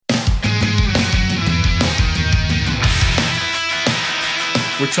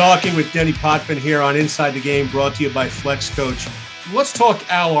We're talking with Denis Potvin here on Inside the Game, brought to you by Flex Coach. Let's talk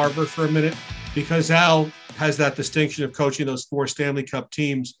Al Arbour for a minute, because Al has that distinction of coaching those 4 Stanley Cup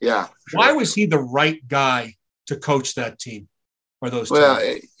teams. Yeah. Sure. Why was he the right guy to coach that team or those teams?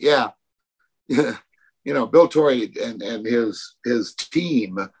 Well, yeah. You know, Bill Torrey and his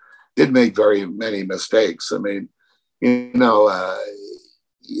team did make very many mistakes. I mean, he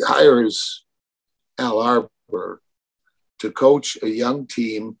hires Al Arbour to coach a young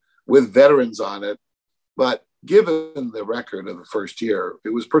team with veterans on it. But given the record of the first year, it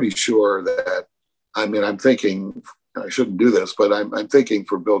was pretty sure that, I'm thinking, I shouldn't do this, but I'm thinking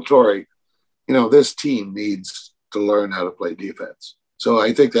for Bill Torrey, this team needs to learn how to play defense. So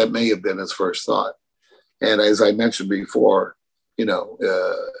I think that may have been his first thought. And as I mentioned before,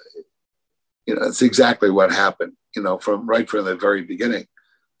 it's exactly what happened, from the very beginning.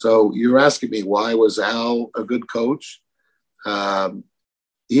 So you're asking me, why was Al a good coach?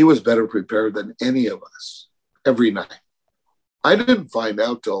 He was better prepared than any of us every night. I didn't find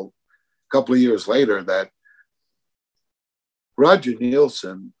out till a couple of years later that Roger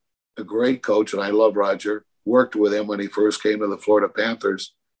Nielsen, a great coach, and I love Roger, worked with him when he first came to the Florida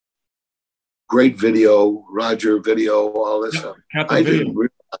Panthers. Great video, Roger video, all this stuff.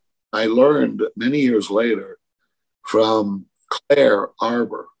 I learned many years later from Claire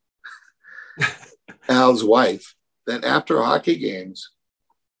Arbour, Al's wife, that after hockey games,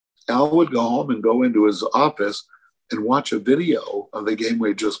 Al would go home and go into his office and watch a video of the game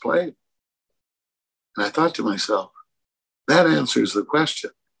we just played. And I thought to myself, that answers the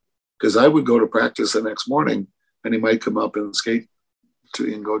question. Because I would go to practice the next morning and he might come up and skate to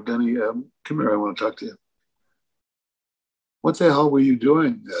me and go, Denny, come here, I want to talk to you. What the hell were you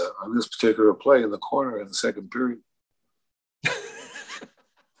doing on this particular play in the corner in the second period?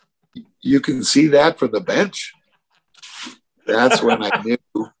 You can see that from the bench. That's when I knew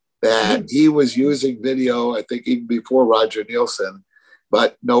that he was using video, I think even before Roger Nielsen,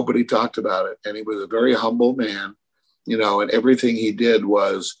 but nobody talked about it. And he was a very humble man, and everything he did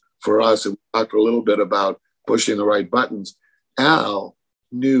was for us. And we talked a little bit about pushing the right buttons. Al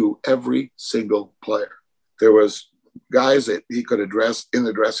knew every single player. There was guys that he could address in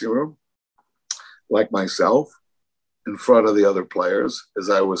the dressing room, like myself, in front of the other players as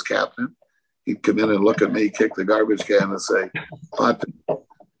I was captain. He'd come in and look at me, kick the garbage can and say, Potvin,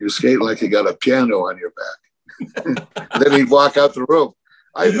 you're skating like you got a piano on your back. Then he'd walk out the room.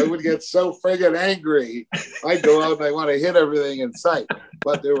 I would get so friggin' angry. I'd go out and I want to hit everything in sight.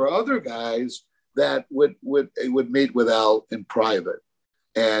 But there were other guys that would meet with Al in private.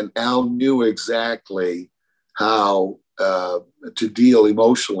 And Al knew exactly how to deal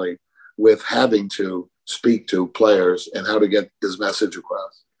emotionally with having to speak to players and how to get his message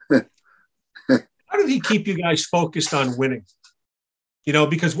across. How did he keep you guys focused on winning?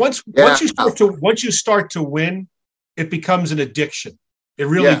 Because once you start to win, it becomes an addiction. It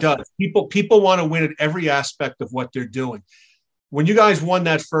really does. People want to win at every aspect of what they're doing. When you guys won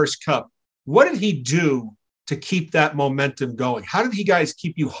that first cup, what did he do to keep that momentum going? How did he guys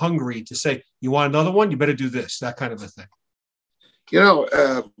keep you hungry to say, you want another one? You better do this, that kind of a thing.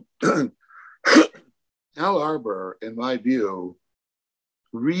 Al Arbour, in my view,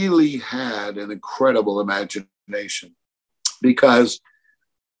 really had an incredible imagination, because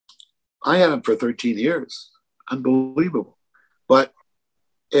I had him for 13 years. Unbelievable. But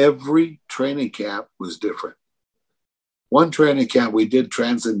every training camp was different. One training camp, we did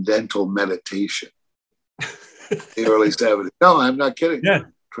transcendental meditation in the early 70s. No, I'm not kidding. Yeah.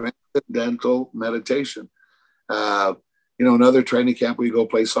 Transcendental meditation. Another training camp, we go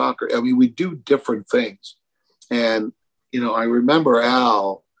play soccer. We do different things. And, I remember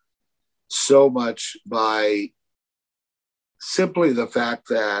Al so much by simply the fact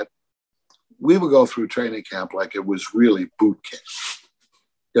that we would go through training camp like it was really boot camp.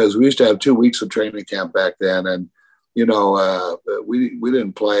 Because we used to have 2 weeks of training camp back then. And, we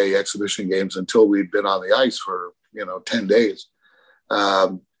didn't play exhibition games until we'd been on the ice for, 10 days.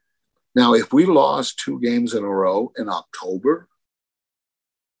 Now, if we lost 2 games in a row in October,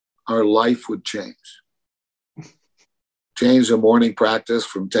 our life would change. Change the morning practice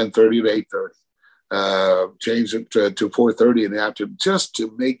from 10:30 to 8:30. Change it to 4:30 in the afternoon, just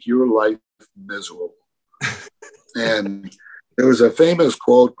to make your life miserable. And there was a famous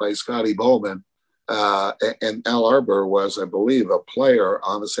quote by Scotty Bowman, and Al Arbour was, I believe, a player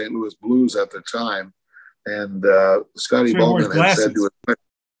on the St. Louis Blues at the time. And Scotty Bowman had said to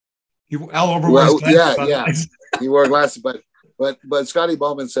his Al Arbour wears glasses. Yeah. He wore glasses, but Scotty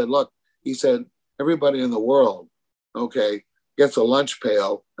Bowman said, look, he said, everybody in the world, gets a lunch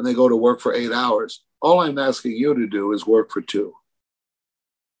pail and they go to work for 8 hours. All I'm asking you to do is work for 2.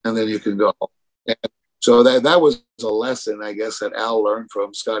 and then you can go. And so that was a lesson, I guess, that Al learned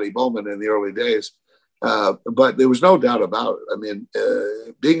from Scotty Bowman in the early days. But there was no doubt about it. I mean,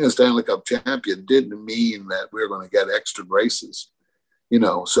 being a Stanley Cup champion didn't mean that we were going to get extra braces,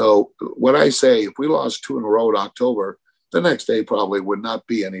 So what I say, if we lost 2 in a row in October, the next day probably would not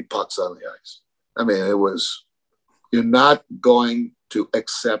be any pucks on the ice. I mean, you're not going to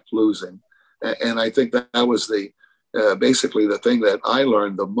accept losing. And I think that was basically the thing that I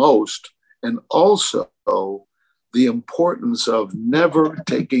learned the most. And also the importance of never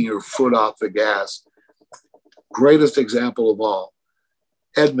taking your foot off the gas. Greatest example of all,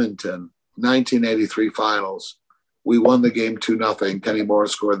 Edmonton, 1983 finals. We won the game 2-0. Kenny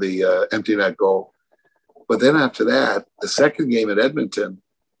Morris scored the empty net goal. But then after that, the second game at Edmonton,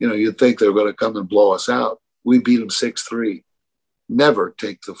 you'd think they were going to come and blow us out. We beat them 6-3. Never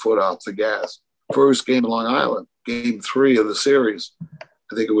take the foot off the gas. First game in Long Island, game 3 of the series.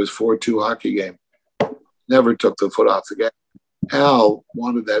 I think it was 4-2 hockey game. Never took the foot off the gas. Al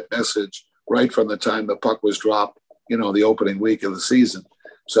wanted that message right from the time the puck was dropped, the opening week of the season.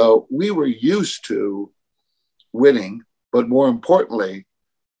 So we were used to winning, but more importantly,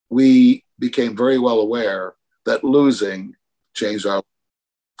 we became very well aware that losing changed our life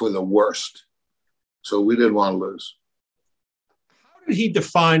for the worst. So we didn't want to lose. How did he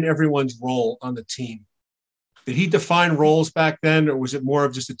define everyone's role on the team? Did he define roles back then, or was it more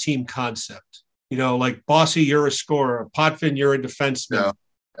of just a team concept? Like Bossy, you're a scorer. Potvin, you're a defenseman.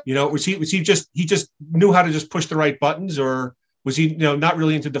 No. Was he just knew how to just push the right buttons, or was he not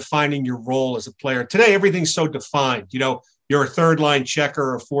really into defining your role as a player? Today, everything's so defined. You're a third line checker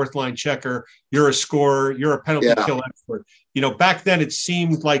or a fourth line checker. You're a scorer. You're a penalty kill expert. Back then it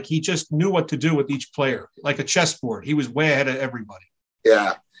seemed like he just knew what to do with each player, like a chessboard. He was way ahead of everybody.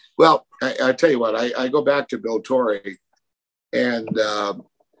 Yeah. Well, I tell you what, I go back to Bill Torrey and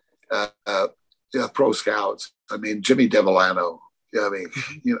pro scouts. I mean, Jimmy Devellano. I mean,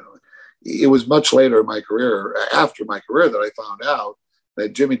 it was much later in my career, after my career, that I found out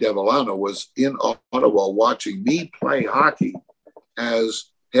that Jimmy Devellano was in Ottawa watching me play hockey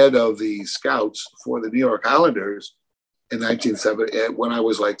as head of the scouts for the New York Islanders in 1970, when I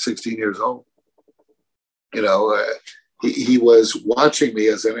was like 16 years old. He was watching me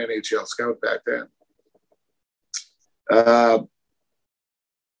as an NHL scout back then.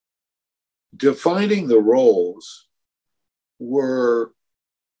 Defining the roles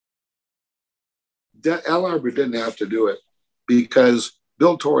Al Arbour didn't have to do it because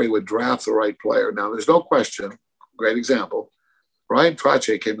Bill Torrey would draft the right player. Now, there's no question, great example, Brian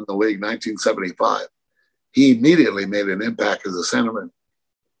Trottier came in the league in 1975. He immediately made an impact as a centerman.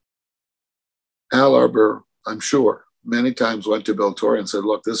 Al Arbour, I'm sure, many times went to Bill Torrey and said,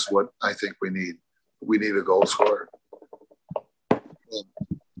 look, this is what I think we need. We need a goal scorer.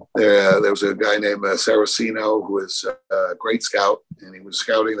 There was a guy named Saraceno who was a great scout, and he was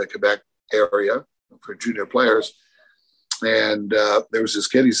scouting the Quebec area for junior players. And there was this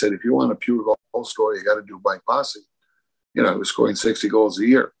kid, he said, if you want a pure goal scorer, you got to do Mike Bossy. He was scoring 60 goals a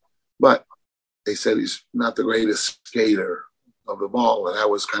year. But they said he's not the greatest skater of the ball, and that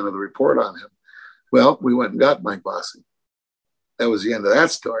was kind of the report on him. Well, we went and got Mike Bossy. That was the end of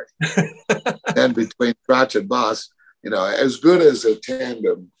that story. And between Trotch and Boss, as good as a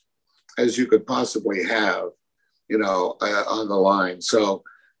tandem as you could possibly have, on the line. So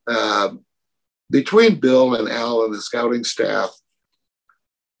between Bill and Al and the scouting staff,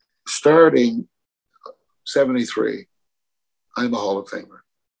 starting 73, I'm a Hall of Famer.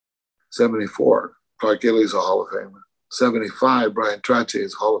 74, Clark Gillies a Hall of Famer. 75, Brian Trottier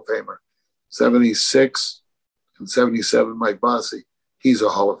is a Hall of Famer. 76 and 77, Mike Bossy, he's a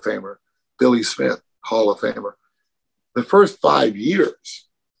Hall of Famer. Billy Smith, Hall of Famer. The first 5 years,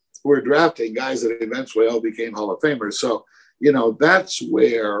 we're drafting guys that eventually all became Hall of Famers. So, that's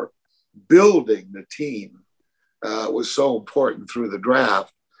where building the team was so important through the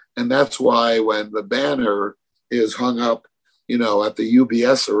draft. And that's why when the banner is hung up, at the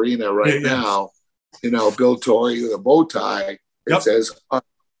UBS Arena right now, Bill Torrey, the bow tie, it says,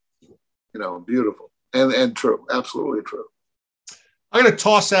 beautiful and true, absolutely true. I'm going to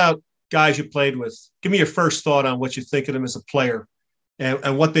toss out guys you played with. Give me your first thought on what you think of them as a player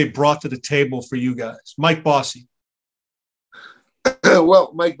and what they brought to the table for you guys. Mike Bossy.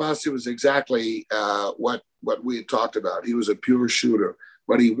 Well, Mike Bossy was exactly what we had talked about. He was a pure shooter,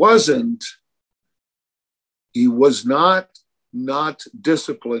 but he was not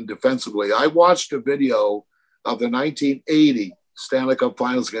disciplined defensively. I watched a video of the 1980 Stanley Cup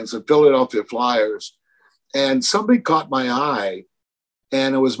Finals against the Philadelphia Flyers, and something caught my eye,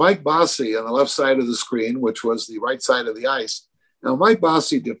 and it was Mike Bossy on the left side of the screen, which was the right side of the ice, Now, Mike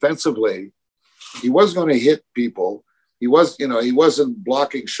Bossy defensively, he wasn't going to hit people. He wasn't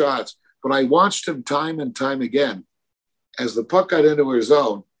blocking shots. But I watched him time and time again. As the puck got into his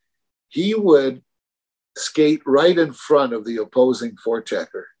zone, he would skate right in front of the opposing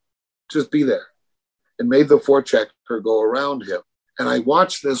forechecker. Just be there. And made the forechecker go around him. And I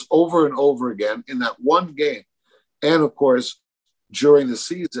watched this over and over again in that one game. And, of course, during the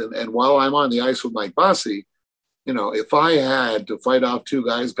season, and while I'm on the ice with Mike Bossy, if I had to fight off two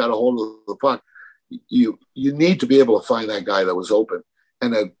guys, got a hold of the puck, you need to be able to find that guy that was open.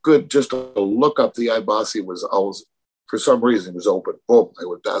 And just a look up the eye, Bossy was always, for some reason, was open. Boom, I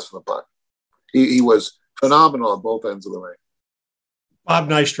would pass the puck. He was phenomenal on both ends of the ring. Bob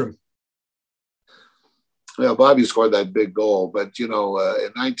Nystrom. Yeah, Bobby scored that big goal, but in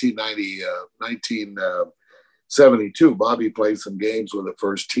 1972, Bobby played some games with the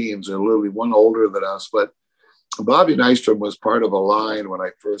first teams. They're literally one older than us, but Bobby Nystrom was part of a line when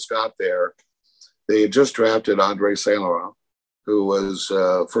I first got there. They had just drafted Andre Saint Laurent, who was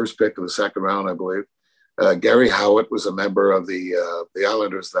first pick of the second round, I believe. Gary Howitt was a member of the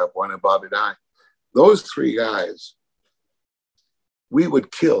Islanders at that point, and Bobby and I. Those three guys, we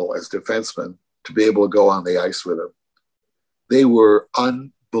would kill as defensemen to be able to go on the ice with them. They were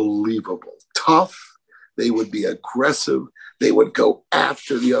unbelievable. Tough. They would be aggressive. They would go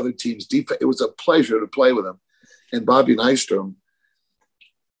after the other team's defense. It was a pleasure to play with them. And Bobby Nystrom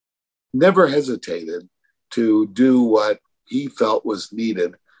never hesitated to do what he felt was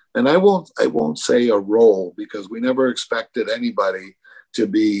needed. And I won't say a role, because we never expected anybody to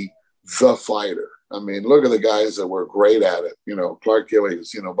be the fighter. I mean, look at the guys that were great at it. Clark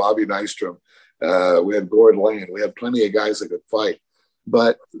Gillies, Bobby Nystrom. We had Gord Lane. We had plenty of guys that could fight.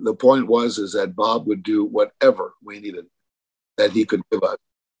 But the point is that Bob would do whatever we needed that he could give us.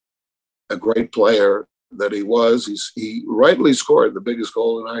 A great player that he was. He rightly scored the biggest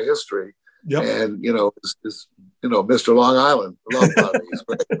goal in our history. Yep. And, Mr. Long Island. I love Bobby. He's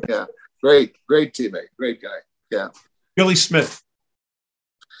great. Yeah. Great teammate. Great guy. Yeah. Billy Smith.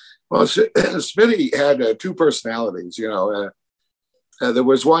 Well, Smitty had two personalities, there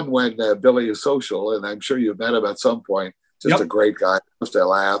was one when Billy is social, and I'm sure you've met him at some point. Just a great guy. Loves to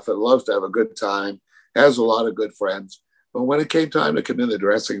laugh and loves to have a good time. Has a lot of good friends. But when it came time to come in the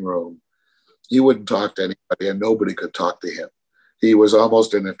dressing room, he wouldn't talk to anybody, and nobody could talk to him. He was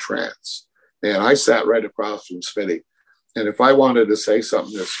almost in a trance. And I sat right across from Smitty. And if I wanted to say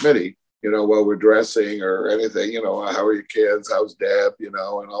something to Smitty, while we're dressing or anything, how are your kids? How's Deb? And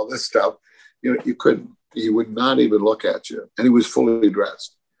all this stuff, you couldn't. He would not even look at you. And he was fully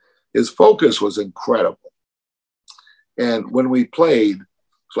dressed. His focus was incredible. And when we played,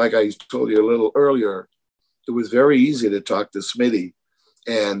 like I told you a little earlier, it was very easy to talk to Smitty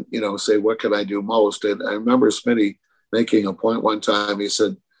and, say, what can I do most? And I remember Smitty making a point one time. He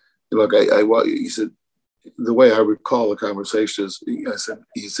said, look, he said, the way I recall the conversation is,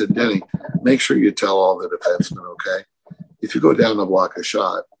 he said, Denny, make sure you tell all the defensemen, okay? If you go down to block a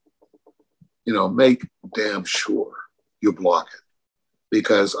shot, make damn sure you block it,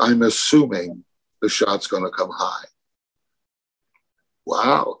 because I'm assuming the shot's going to come high.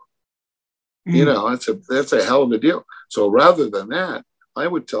 Wow. That's a hell of a deal. So rather than that, I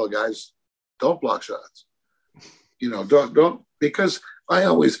would tell guys, don't block shots. Don't, because I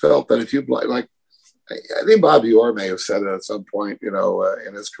always felt that if you block, like, I think Bobby Orr may have said it at some point,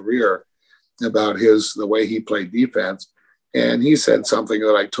 in his career about the way he played defense. And he said something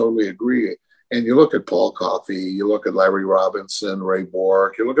that I totally agree. And you look at Paul Coffey, you look at Larry Robinson, Ray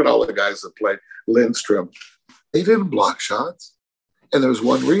Bork, you look at all the guys that played, Lindstrom, they didn't block shots. And there's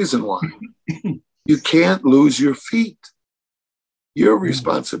one reason why. You can't lose your feet. Your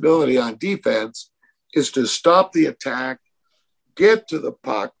responsibility on defense is to stop the attack, get to the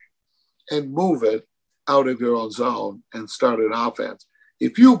puck, and move it out of your own zone and start an offense.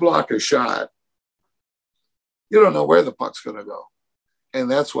 If you block a shot, you don't know where the puck's going to go. And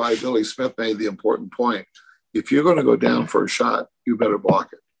that's why Billy Smith made the important point. If you're going to go down for a shot, you better block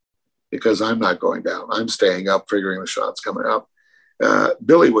it, because I'm not going down. I'm staying up, figuring the shot's coming up.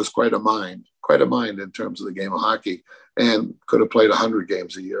 Billy was quite a mind in terms of the game of hockey, and could have played 100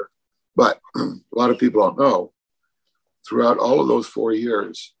 games a year. But a lot of people don't know, throughout all of those 4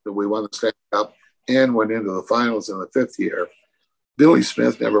 years that we won the Stanley Cup and went into the finals in the fifth year, Billy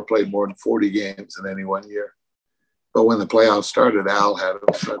Smith never played more than 40 games in any 1 year. But when the playoffs started, Al had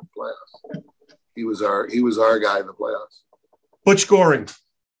him start the playoffs. He was our guy in the playoffs. Butch Goring.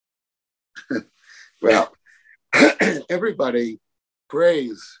 Well, everybody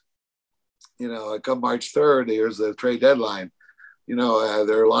prays. Come March 3rd, here's the trade deadline. There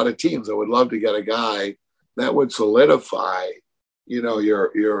are a lot of teams that would love to get a guy that would solidify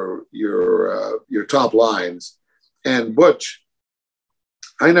your top lines. And Butch,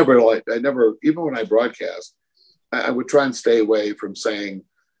 I never, even when I broadcast, I would try and stay away from saying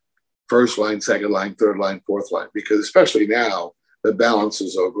first line, second line, third line, fourth line, because especially now, the balance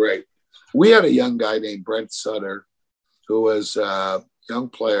is so great. We had a young guy named Brent Sutter, who was a young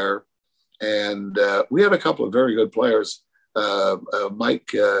player, and we had a couple of very good players. Mike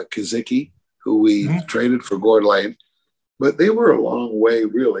Kazicki, who we traded for Gord Lane, but they were a long way,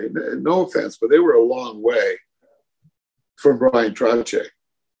 really. No offense, but they were a long way from Brian Trottier.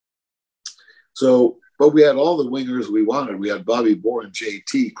 So, but we had all the wingers we wanted. We had Bobby Bourne,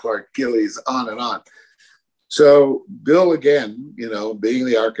 JT, Clark Gillies, on and on. So Bill, again, being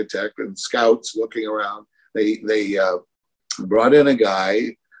the architect and scouts looking around, they brought in a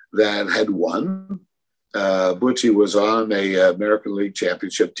guy that had won. Butchie was on a American League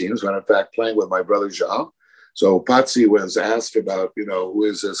Championship team, as a matter of fact, playing with my brother Jean. So Potsy was asked about, who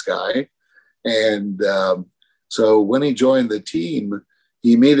is this guy? And so when he joined the team,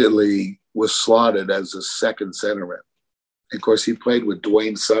 he immediately was slotted as a second centerman. And of course, he played with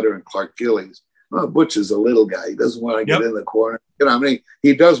Dwayne Sutter and Clark Gillies. Well, Butch is a little guy. He doesn't want to get in the corner.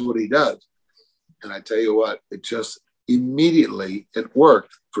 He does what he does. And I tell you what, it just immediately, it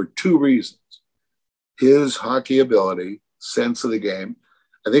worked for two reasons. His hockey ability, sense of the game.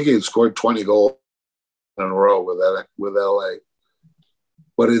 I think he had scored 20 goals in a row with LA.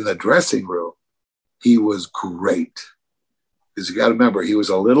 But in the dressing room, he was great. Because you got to remember, he was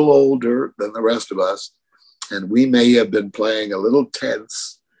a little older than the rest of us, and we may have been playing a little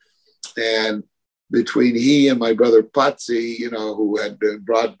tense. And between he and my brother Potsy, who had been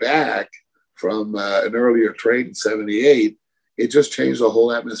brought back from an earlier trade in '78, it just changed the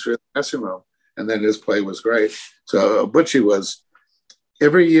whole atmosphere of the dressing room. And then his play was great. So Butchie was,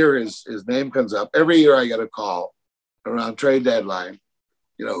 every year his name comes up. Every year I get a call around trade deadline.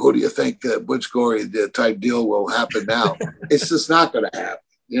 Who do you think Butch Gorey type deal will happen now? It's just not going to happen,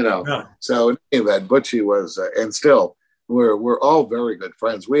 No. So in any event, Butchie was, and still, we're all very good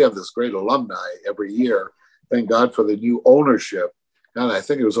friends. We have this great alumni every year. Thank God for the new ownership. And I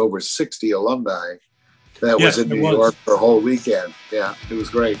think it was over 60 alumni that was in New York for a whole weekend. Yeah, it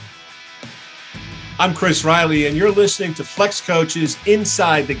was great. I'm Chris Riley, and you're listening to Flex Coaches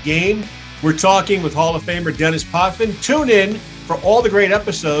Inside the Game. We're talking with Hall of Famer Denis Potvin. Tune in for all the great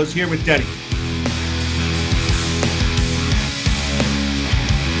episodes here with Denny.